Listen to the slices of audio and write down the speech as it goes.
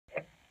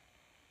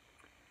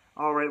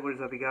Alright, what is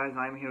up you guys?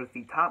 I'm here with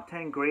the top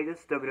 10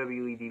 greatest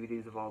WWE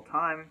DVDs of all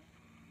time.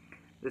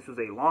 This was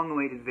a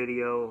long-awaited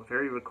video,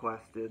 very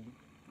requested,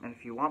 and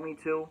if you want me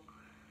to,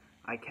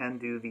 I can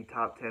do the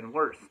top 10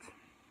 worst.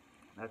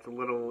 That's a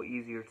little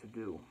easier to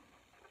do.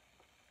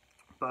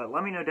 But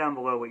let me know down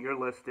below what your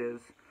list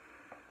is.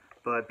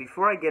 But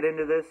before I get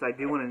into this, I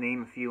do want to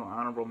name a few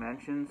honorable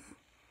mentions.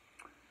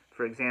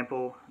 For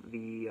example,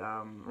 the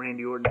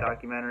Randy Orton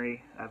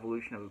documentary,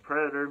 Evolution of a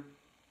Predator,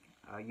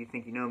 You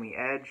Think You Know Me,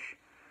 Edge,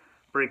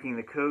 Breaking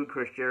the Code,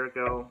 Chris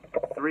Jericho,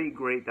 3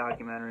 great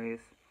documentaries.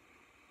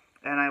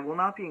 And I will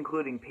not be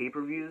including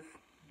pay-per-views,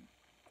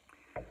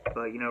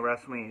 but, you know,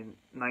 WrestleMania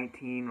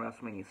 19,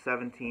 WrestleMania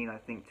 17, I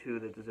think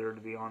 2 that deserve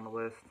to be on the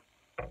list.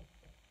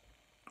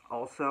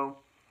 Also,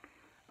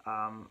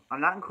 I'm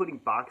not including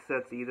box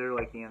sets either,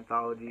 like the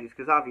anthologies,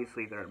 because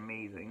obviously they're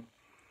amazing.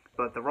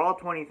 But the Raw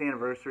 20th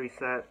Anniversary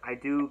set, I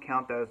do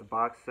count that as a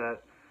box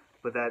set,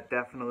 but that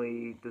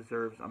definitely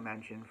deserves a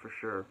mention for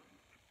sure.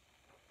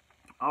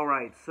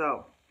 Alright,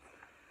 so,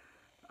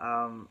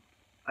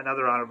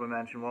 another honorable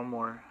mention, one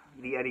more,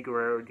 the Eddie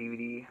Guerrero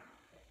DVD.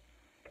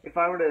 If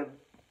I were to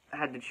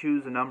had to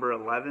choose a number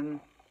 11,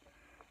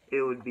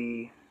 it would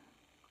be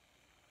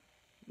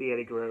the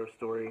Eddie Guerrero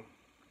story,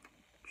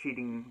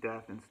 cheating,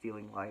 death, and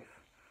stealing life.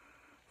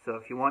 So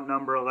if you want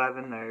number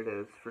 11, there it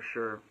is, for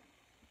sure.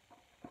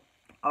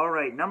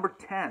 Alright, number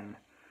 10.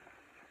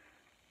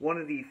 One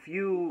of the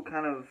few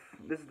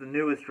this is the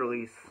newest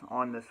release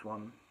on this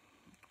one.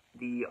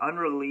 The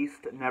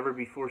unreleased,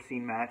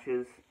 never-before-seen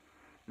matches,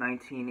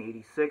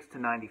 1986 to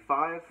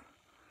 95,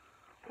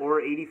 or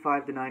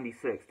 85 to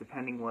 96,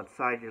 depending what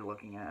side you're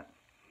looking at.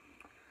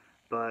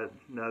 But,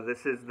 no,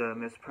 this is the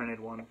misprinted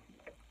one.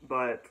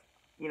 But,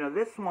 you know,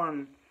 this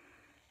one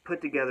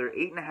put together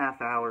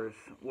 8.5 hours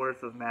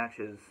worth of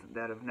matches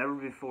that have never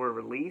before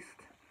released,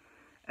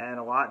 and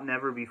a lot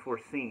never before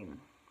seen,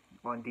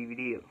 on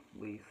DVD at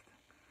least,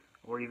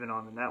 or even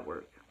on the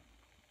network.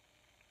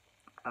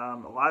 A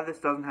lot of this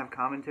doesn't have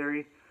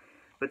commentary,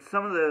 but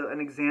an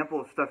example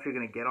of stuff you're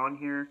going to get on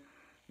here,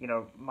 you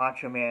know,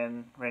 Macho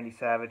Man, Randy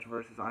Savage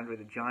versus Andre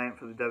the Giant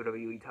for the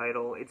WWE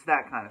title, it's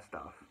that kind of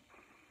stuff.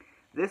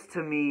 This,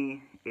 to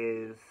me,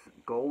 is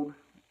gold.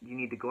 You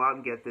need to go out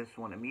and get this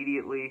one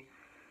immediately.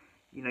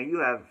 You know, you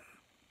have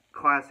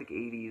classic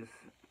 80s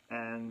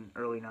and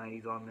early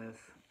 90s on this.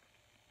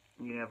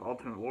 You have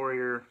Ultimate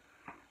Warrior.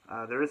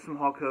 There is some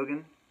Hulk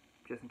Hogan,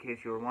 just in case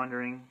you were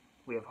wondering.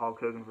 We have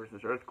Hulk Hogan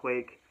versus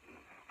Earthquake.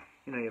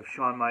 You know, you have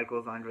Shawn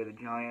Michaels, Andre the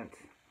Giant,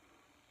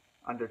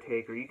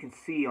 Undertaker. You can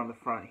see on the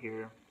front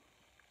here.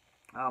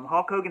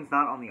 Hulk Hogan's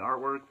not on the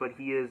artwork, but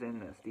he is in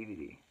this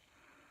DVD.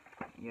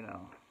 You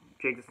know,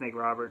 Jake the Snake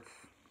Roberts,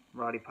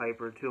 Roddy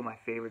Piper, 2 of my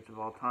favorites of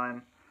all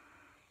time.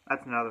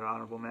 That's another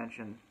honorable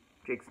mention.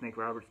 Jake the Snake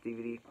Roberts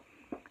DVD.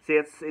 See,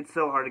 it's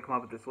so hard to come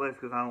up with this list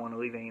because I don't want to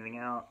leave anything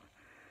out.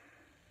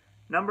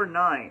 Number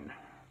 9,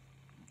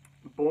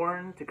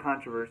 Born to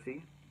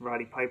Controversy,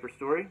 Roddy Piper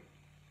story.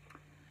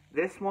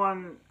 This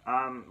one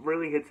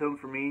really hits home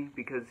for me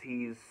because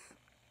he's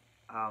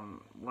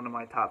one of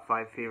my top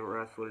 5 favorite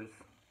wrestlers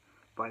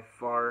by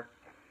far.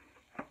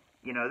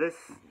 You know, this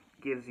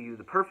gives you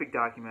the perfect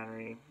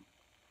documentary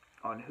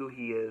on who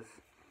he is,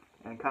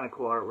 and kind of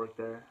cool artwork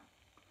there.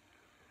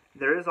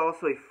 There is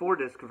also a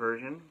 4-disc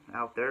version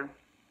out there.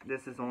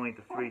 This is only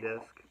the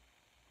 3-disc.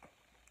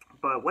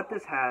 But what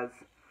this has,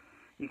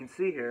 you can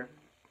see here,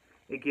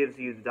 it gives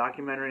you the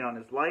documentary on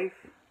his life,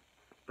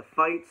 the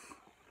fights,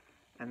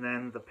 and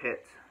then the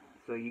pit.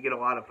 So you get a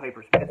lot of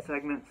Piper's Pit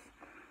segments,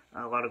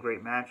 a lot of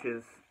great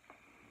matches,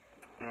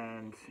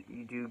 and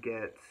you do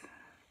get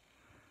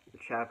the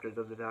chapters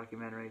of the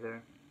documentary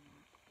there.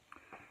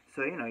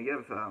 So, you know, you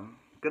have a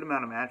good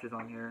amount of matches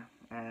on here,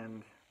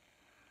 and,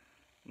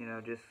 you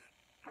know, just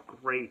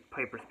great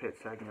Piper's Pit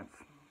segments.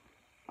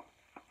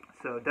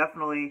 So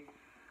definitely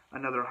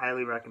another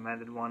highly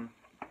recommended one.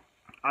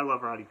 I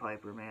love Roddy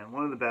Piper, man.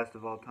 One of the best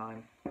of all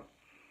time.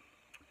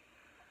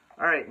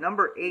 Alright,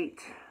 number 8.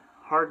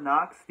 Hard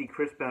Knocks, the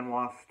Chris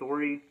Benoit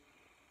story.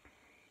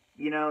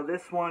 You know,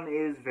 this one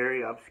is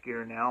very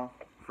obscure now,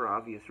 for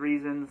obvious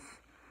reasons.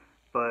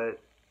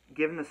 But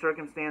given the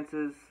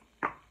circumstances,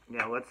 you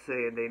know, let's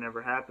say they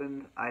never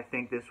happened, I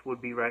think this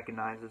would be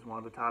recognized as one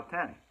of the top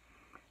 10.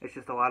 It's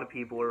just a lot of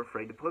people are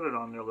afraid to put it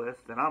on their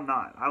list, and I'm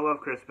not. I love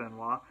Chris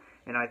Benoit,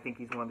 and I think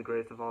he's one of the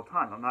greatest of all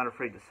time. I'm not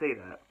afraid to say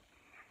that.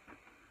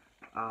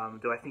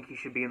 Do I think he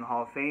should be in the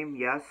Hall of Fame?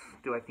 Yes.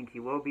 Do I think he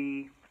will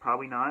be?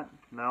 Probably not.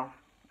 No.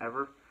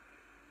 Ever.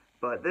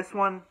 But this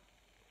one,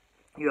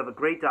 you have a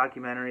great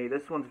documentary.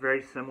 This one's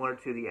very similar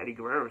to the Eddie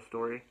Guerrero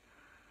story,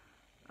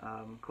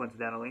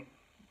 coincidentally.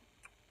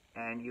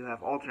 And you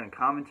have alternate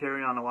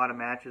commentary on a lot of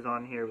matches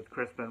on here with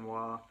Chris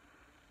Benoit,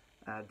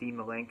 Dean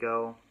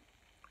Malenko,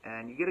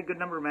 and you get a good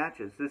number of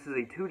matches. This is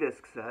a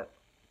 2-disc set.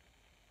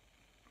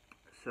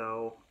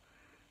 So,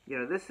 you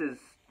know, this is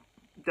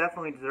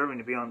definitely deserving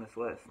to be on this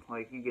list.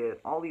 Like, you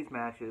get all these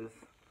matches,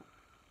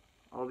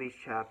 all these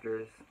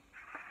chapters,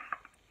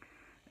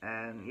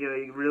 and, you know,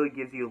 it really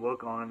gives you a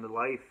look on the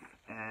life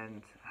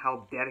and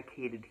how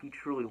dedicated he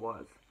truly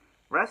was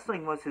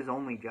wrestling was his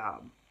only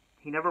job.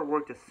 He never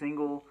worked a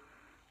single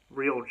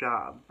real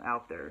job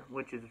out there,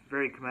 which is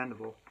very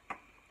commendable.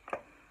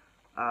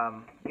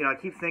 I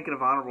keep thinking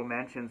of honorable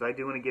mentions. I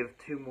do want to give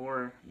two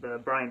more, the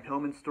Brian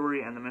Pillman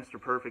story and the Mr.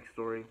 Perfect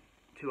story,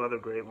 two other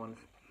great ones.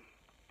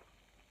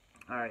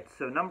 Alright,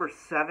 so number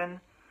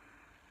 7,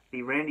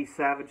 the Randy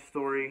Savage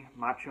story,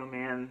 Macho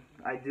Man.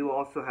 I do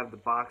also have the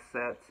box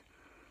set,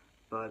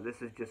 but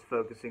this is just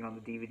focusing on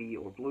the DVD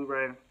or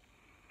Blu-ray.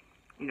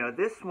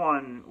 This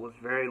one was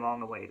very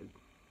long awaited.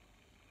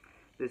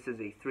 This is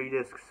a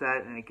 3-disc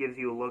set, and it gives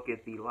you a look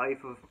at the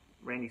life of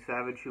Randy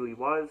Savage, who he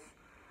was,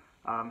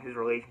 his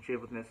relationship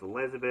with Miss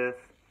Elizabeth,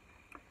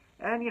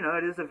 and,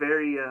 it is a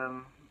very,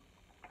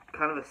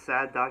 kind of a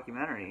sad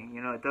documentary.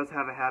 It does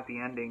have a happy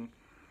ending,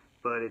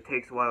 but it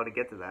takes a while to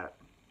get to that.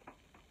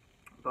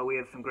 But we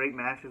have some great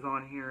matches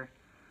on here,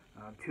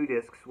 2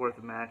 discs worth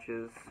of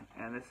matches,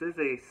 and this is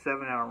a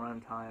 7-hour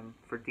runtime,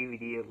 for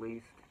DVD at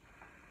least.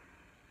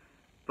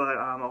 But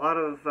a lot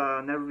of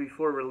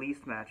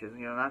never-before-released matches,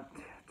 not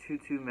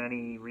too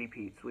many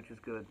repeats, which is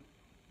good.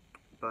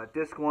 But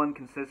disc 1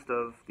 consists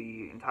of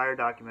the entire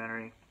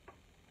documentary,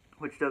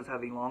 which does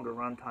have a longer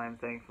runtime,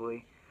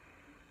 thankfully.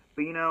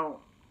 But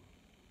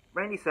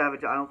Randy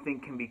Savage, I don't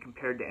think, can be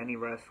compared to any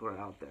wrestler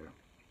out there.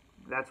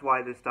 That's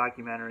why this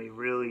documentary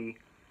really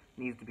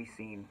needs to be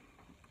seen,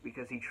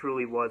 because he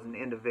truly was an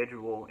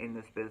individual in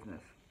this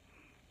business.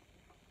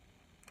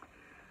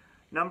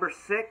 Number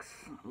 6,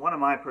 one of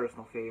my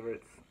personal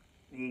favorites,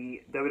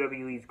 the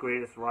WWE's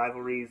Greatest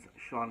Rivalries,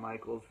 Shawn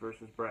Michaels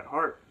versus Bret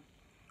Hart.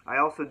 I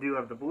also do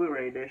have the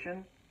Blu-ray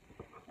edition,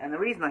 and the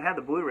reason I have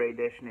the Blu-ray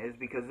edition is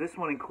because this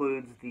one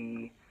includes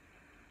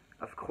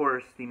of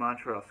course, the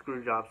Montreal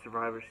Screwjob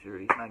Survivor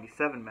Series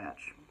 97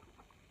 match.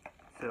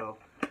 So,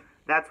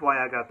 that's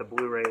why I got the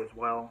Blu-ray as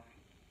well.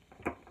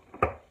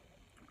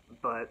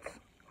 But,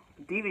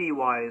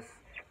 DVD-wise,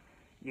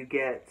 you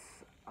get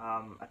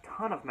a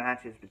ton of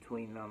matches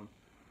between them,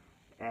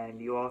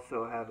 and you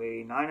also have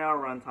a 9-hour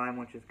runtime,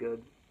 which is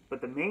good.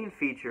 But the main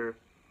feature,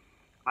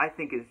 I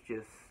think, is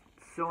just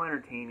so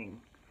entertaining.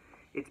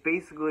 It's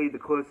basically the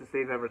closest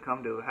they've ever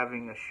come to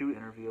having a shoot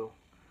interview.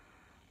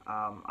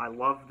 I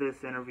love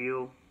this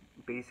interview.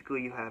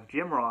 Basically, you have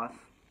Jim Ross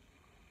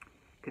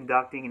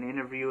conducting an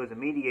interview as a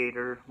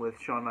mediator with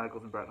Shawn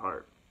Michaels and Bret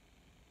Hart.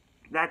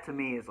 That, to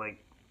me, is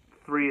like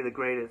 3 of the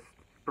greatest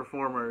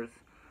performers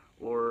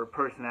or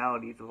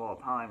personalities of all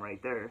time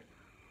right there.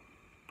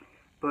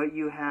 But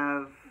you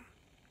have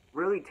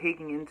really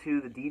taking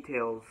into the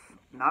details,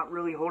 not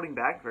really holding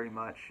back very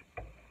much,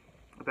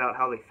 about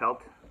how they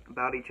felt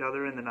about each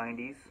other in the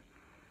 90s,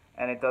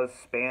 and it does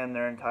span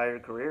their entire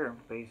career,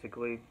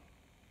 basically.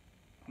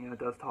 It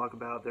does talk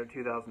about their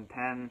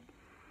 2010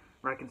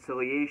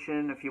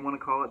 reconciliation, if you want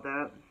to call it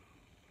that.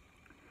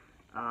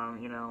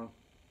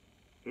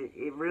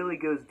 It really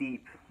goes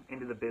deep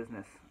into the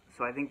business,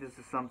 so I think this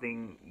is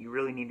something you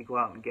really need to go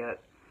out and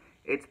get.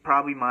 It's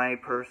probably my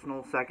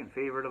personal second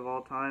favorite of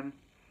all time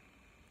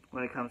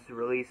when it comes to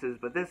releases,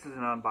 but this is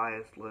an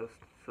unbiased list,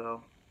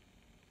 so...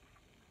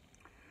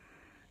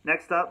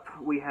 Next up,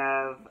 we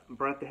have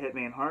Bret the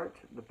Hitman Hart,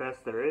 the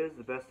best there is,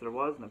 the best there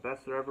was, and the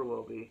best there ever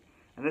will be.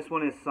 And this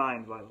one is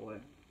signed, by the way.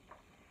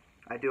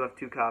 I do have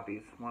 2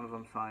 copies, one of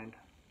them signed.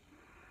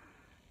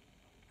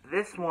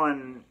 This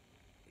one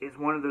is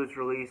one of those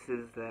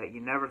releases that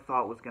you never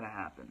thought was going to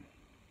happen.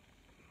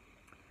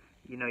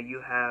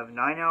 You have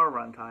 9-hour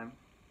runtime,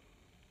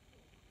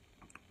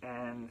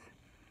 and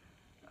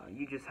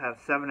you just have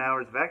 7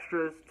 hours of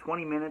extras,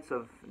 20 minutes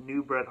of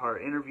new Bret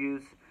Hart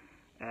interviews,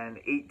 and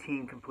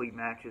 18 complete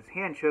matches,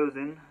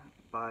 hand-chosen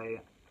by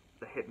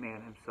the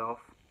Hitman himself.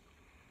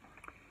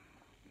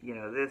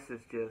 This is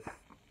just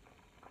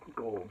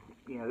gold.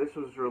 This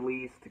was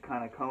released to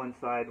kind of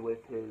coincide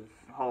with his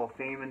Hall of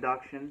Fame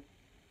induction.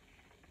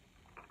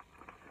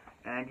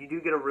 And you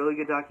do get a really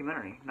good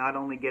documentary, not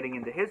only getting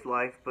into his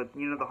life, but,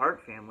 the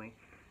Hart family.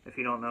 If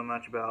you don't know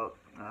much about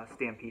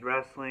Stampede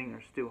Wrestling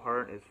or Stu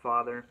Hart, his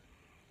father,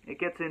 it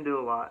gets into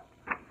a lot.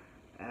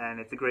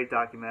 And it's a great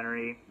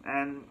documentary,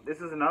 and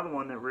this is another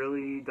one that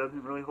really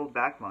doesn't really hold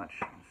back much,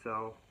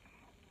 so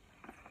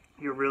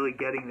you're really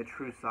getting the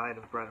true side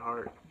of Bret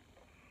Hart.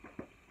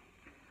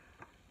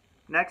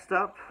 Next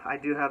up, I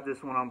do have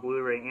this one on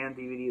Blu-ray and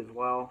DVD as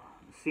well,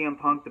 CM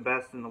Punk, the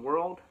Best in the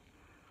World.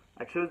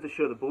 I chose to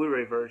show the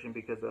Blu-ray version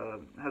because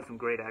it has some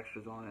great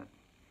extras on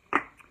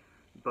it.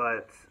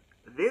 But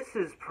this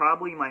is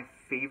probably my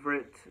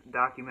favorite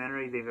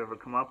documentary they've ever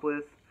come up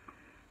with.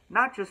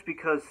 Not just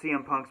because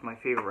CM Punk's my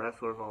favorite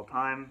wrestler of all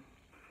time.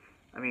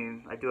 I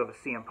mean, I do have a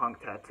CM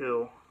Punk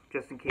tattoo,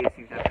 just in case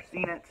you've never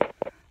seen it.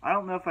 I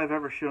don't know if I've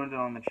ever shown it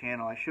on the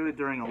channel. I showed it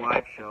during a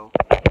live show,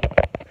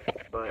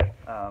 but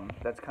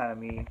that's kind of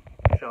me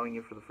showing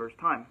you for the first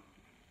time.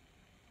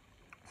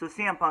 So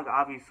CM Punk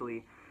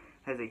obviously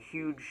has a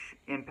huge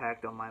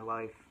impact on my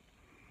life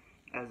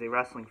as a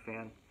wrestling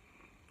fan,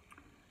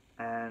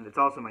 and it's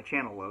also my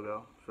channel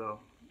logo.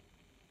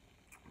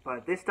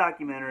 But this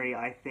documentary,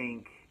 I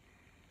think,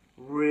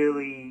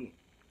 really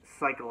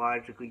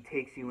psychologically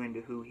takes you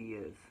into who he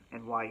is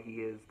and why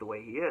he is the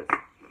way he is.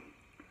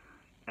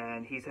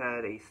 And he's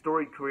had a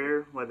storied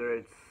career, whether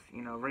it's,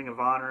 Ring of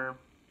Honor,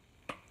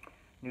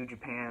 New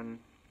Japan,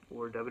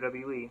 or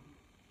WWE,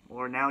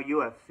 or now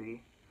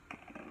UFC.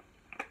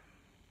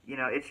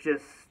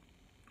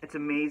 It's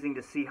amazing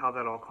to see how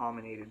that all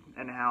culminated,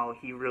 and how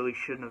he really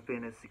shouldn't have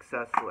been as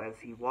successful as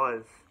he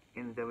was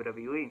in the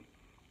WWE.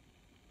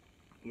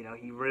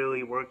 He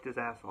really worked his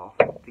ass off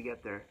to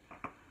get there.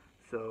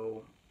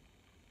 So,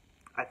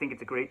 I think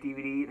it's a great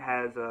DVD. It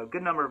has a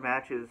good number of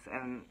matches,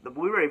 and the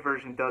Blu-ray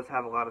version does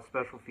have a lot of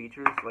special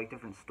features, like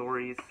different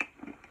stories.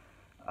 It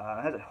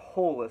has a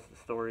whole list of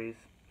stories,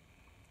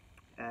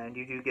 and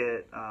you do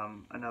get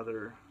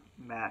another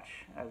match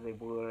as a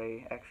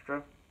Blu-ray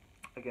extra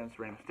against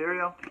Rey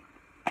Mysterio.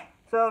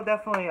 So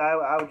definitely,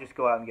 I would just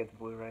go out and get the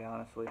Blu-ray,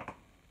 honestly.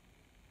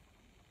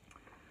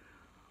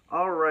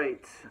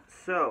 Alright,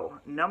 so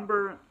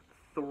number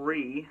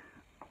 3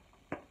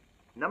 and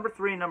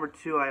number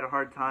 2, I had a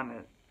hard time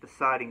at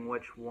deciding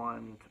which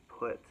one to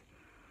put.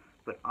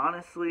 But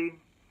honestly,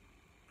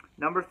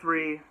 number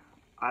 3,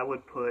 I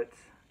would put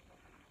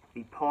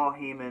the Paul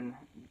Heyman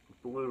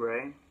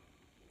Blu-ray.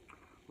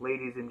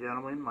 Ladies and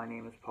gentlemen, my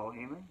name is Paul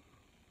Heyman.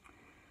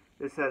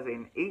 This has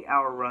an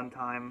 8-hour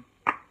runtime,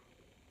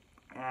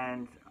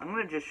 and I'm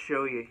going to just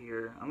show you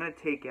here. I'm going to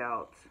take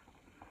out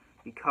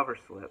the cover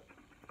slip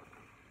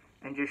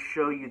and just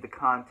show you the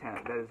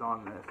content that is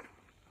on this.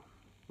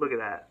 Look at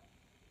that.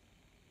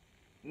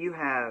 You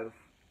have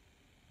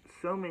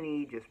so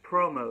many just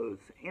promos,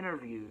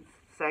 interviews,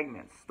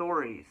 segments,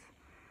 stories.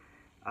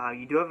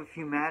 You do have a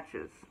few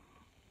matches.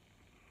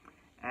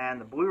 And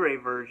the Blu-ray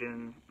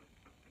version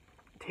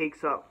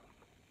takes up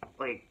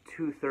like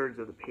 2/3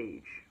 of the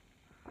page.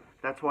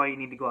 That's why you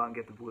need to go out and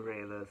get the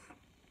Blu-ray of this,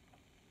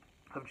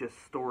 of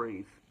just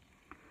stories.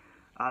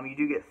 You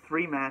do get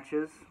 3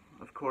 matches,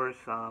 of course,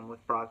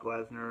 with Brock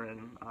Lesnar,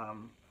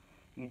 and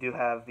you do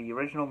have the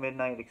original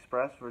Midnight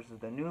Express versus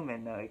the new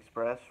Midnight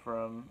Express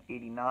from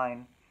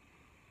 '89.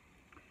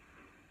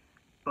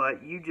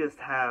 But you just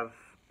have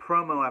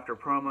promo after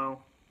promo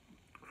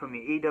from the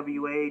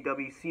AWA,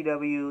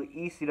 WCW,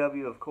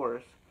 ECW, of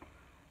course,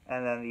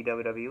 and then the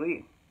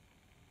WWE.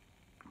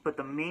 But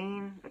the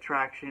main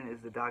attraction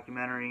is the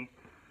documentary.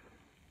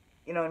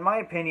 In my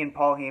opinion,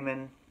 Paul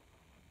Heyman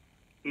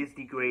is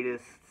the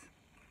greatest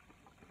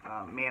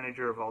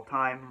manager of all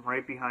time,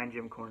 right behind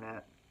Jim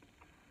Cornette,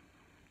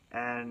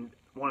 and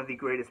one of the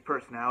greatest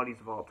personalities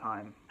of all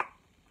time,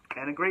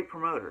 and a great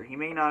promoter. He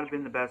may not have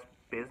been the best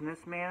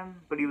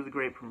businessman, but he was a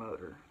great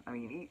promoter. I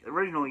mean,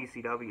 original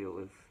ECW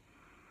was,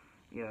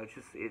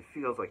 it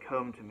feels like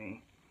home to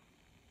me.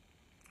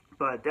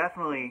 But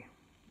definitely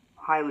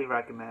highly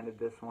recommended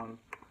this one,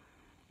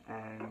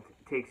 and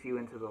takes you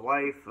into the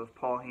life of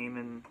Paul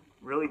Heyman,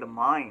 really the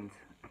mind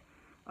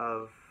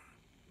of,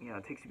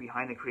 it takes you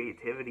behind the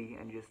creativity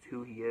and just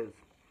who he is.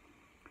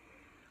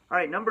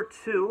 Alright, number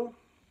 2,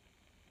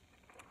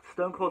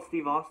 Stone Cold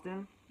Steve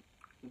Austin,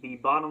 the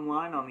bottom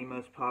line on the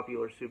most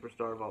popular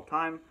superstar of all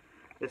time.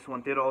 This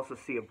one did also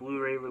see a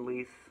Blu-ray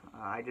release.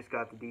 I just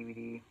got the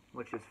DVD,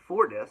 which is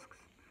 4 discs,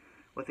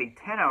 with a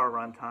 10-hour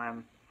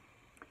runtime.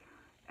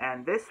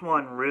 And this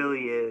one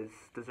really is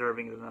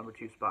deserving of the number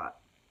 2 spot.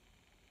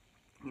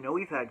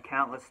 We've had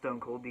countless Stone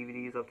Cold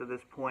DVDs up to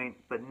this point,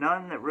 but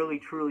none that really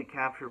truly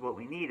captured what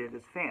we needed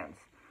as fans.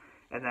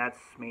 And that's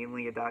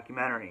mainly a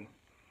documentary,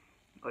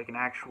 like an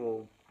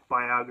actual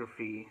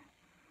biography.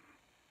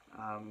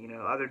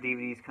 Other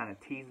DVDs kind of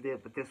teased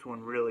it, but this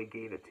one really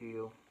gave it to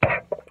you.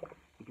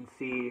 You can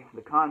see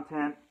the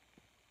content.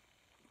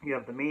 You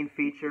have the main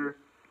feature,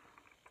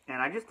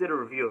 and I just did a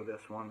review of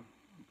this one,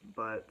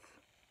 but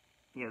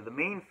the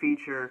main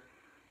feature,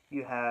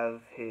 you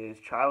have his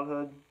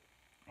childhood,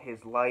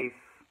 his life,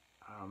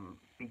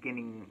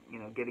 beginning,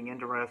 getting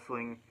into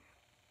wrestling,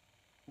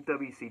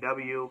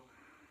 WCW,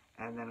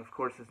 and then of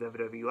course his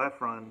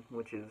WWF run,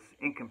 which is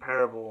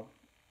incomparable,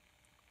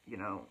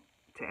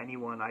 to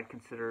anyone I'd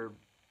consider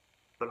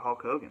but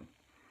Hulk Hogan.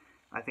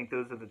 I think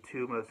those are the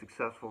 2 most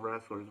successful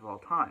wrestlers of all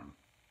time,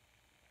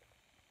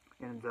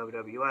 in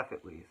WWF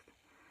at least.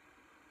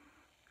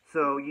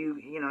 So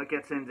it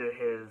gets into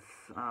his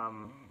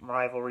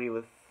rivalry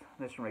with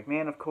Mr.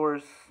 McMahon, of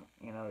course.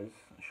 His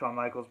Shawn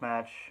Michaels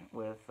match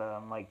with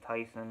Mike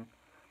Tyson,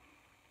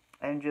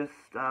 and just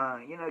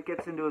it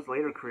gets into his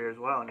later career as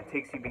well, and it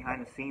takes you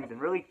behind the scenes, and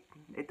really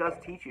it does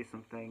teach you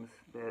some things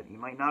that you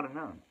might not have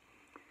known.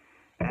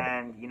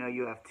 And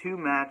you have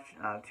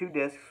 2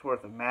 discs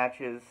worth of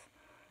matches.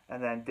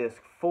 And then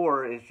disc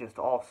 4 is just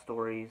all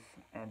stories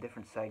and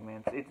different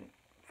segments. It's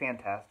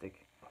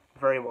fantastic.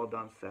 Very well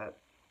done set.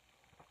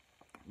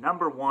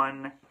 Number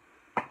 1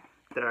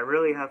 that I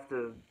really have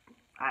to...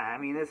 I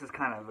mean, this is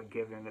kind of a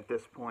given at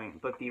this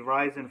point, but the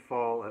Rise and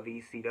Fall of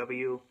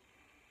ECW.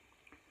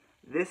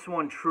 This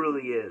one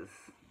truly is,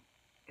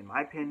 in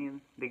my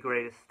opinion, the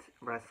greatest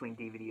wrestling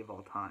DVD of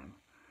all time.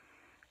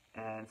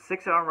 And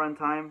 6-hour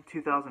runtime,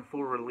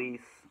 2004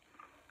 release,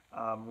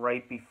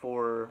 right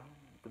before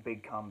the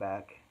big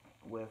comeback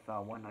with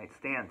One Night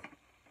Stand.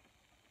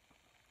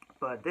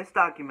 But this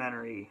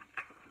documentary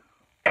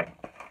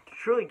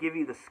truly give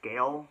you the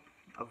scale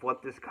of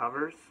what this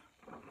covers,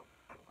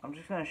 I'm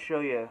just going to show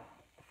you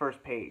the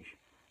first page.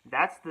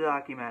 That's the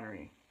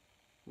documentary.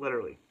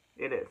 Literally.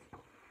 It is.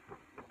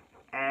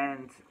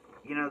 And,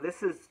 you know,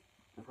 this is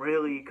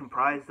really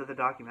comprised of the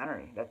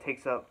documentary. That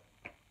takes up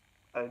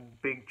a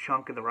big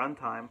chunk of the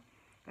runtime.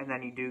 And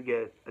then you do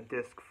get a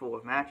disc full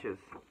of matches.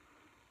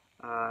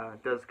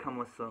 It does come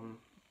with some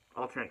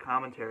alternate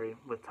commentary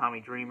with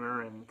Tommy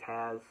Dreamer and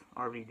Taz,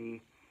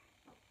 RVD.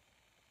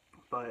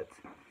 But,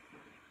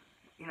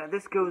 you know,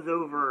 this goes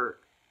over,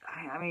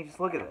 I mean,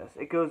 just look at this.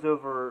 It goes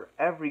over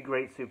every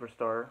great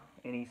superstar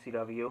in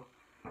ECW,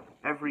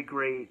 every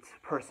great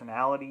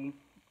personality.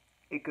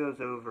 It goes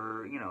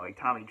over, you know, like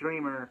Tommy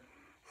Dreamer,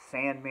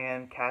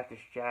 Sandman, Cactus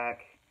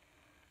Jack,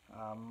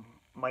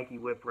 Mikey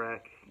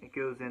Whipwreck. It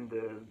goes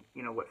into,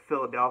 you know, what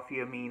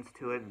Philadelphia means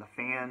to it and the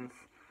fans.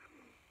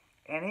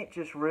 And it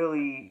just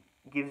really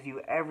gives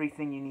you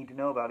everything you need to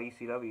know about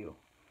ECW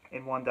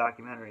in one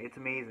documentary. It's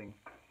amazing.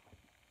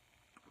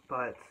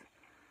 But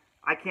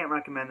I can't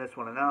recommend this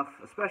one enough,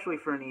 especially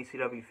for an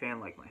ECW fan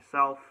like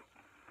myself.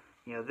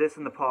 You know, this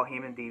and the Paul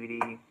Heyman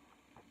DVD,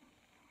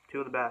 two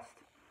of the best.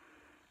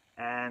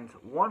 And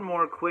one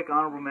more quick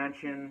honorable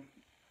mention,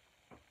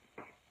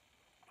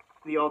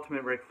 the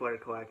Ultimate Ric Flair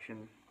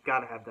collection.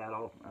 Gotta have that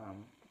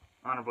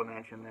honorable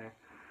mention there.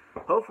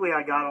 Hopefully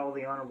I got all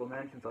the honorable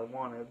mentions I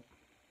wanted.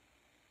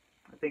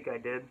 I think I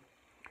did.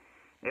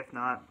 If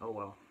not, oh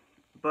well.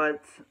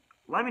 But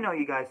let me know what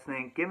you guys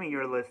think. Give me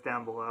your list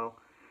down below.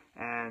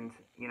 And,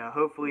 you know,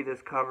 hopefully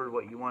this covered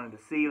what you wanted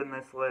to see in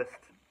this list.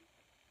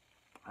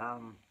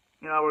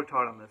 You know, I worked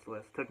hard on this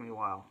list. It took me a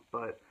while.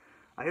 But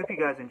I hope you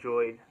guys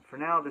enjoyed. For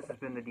now, this has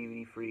been the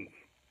DVD Freak.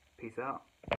 Peace out.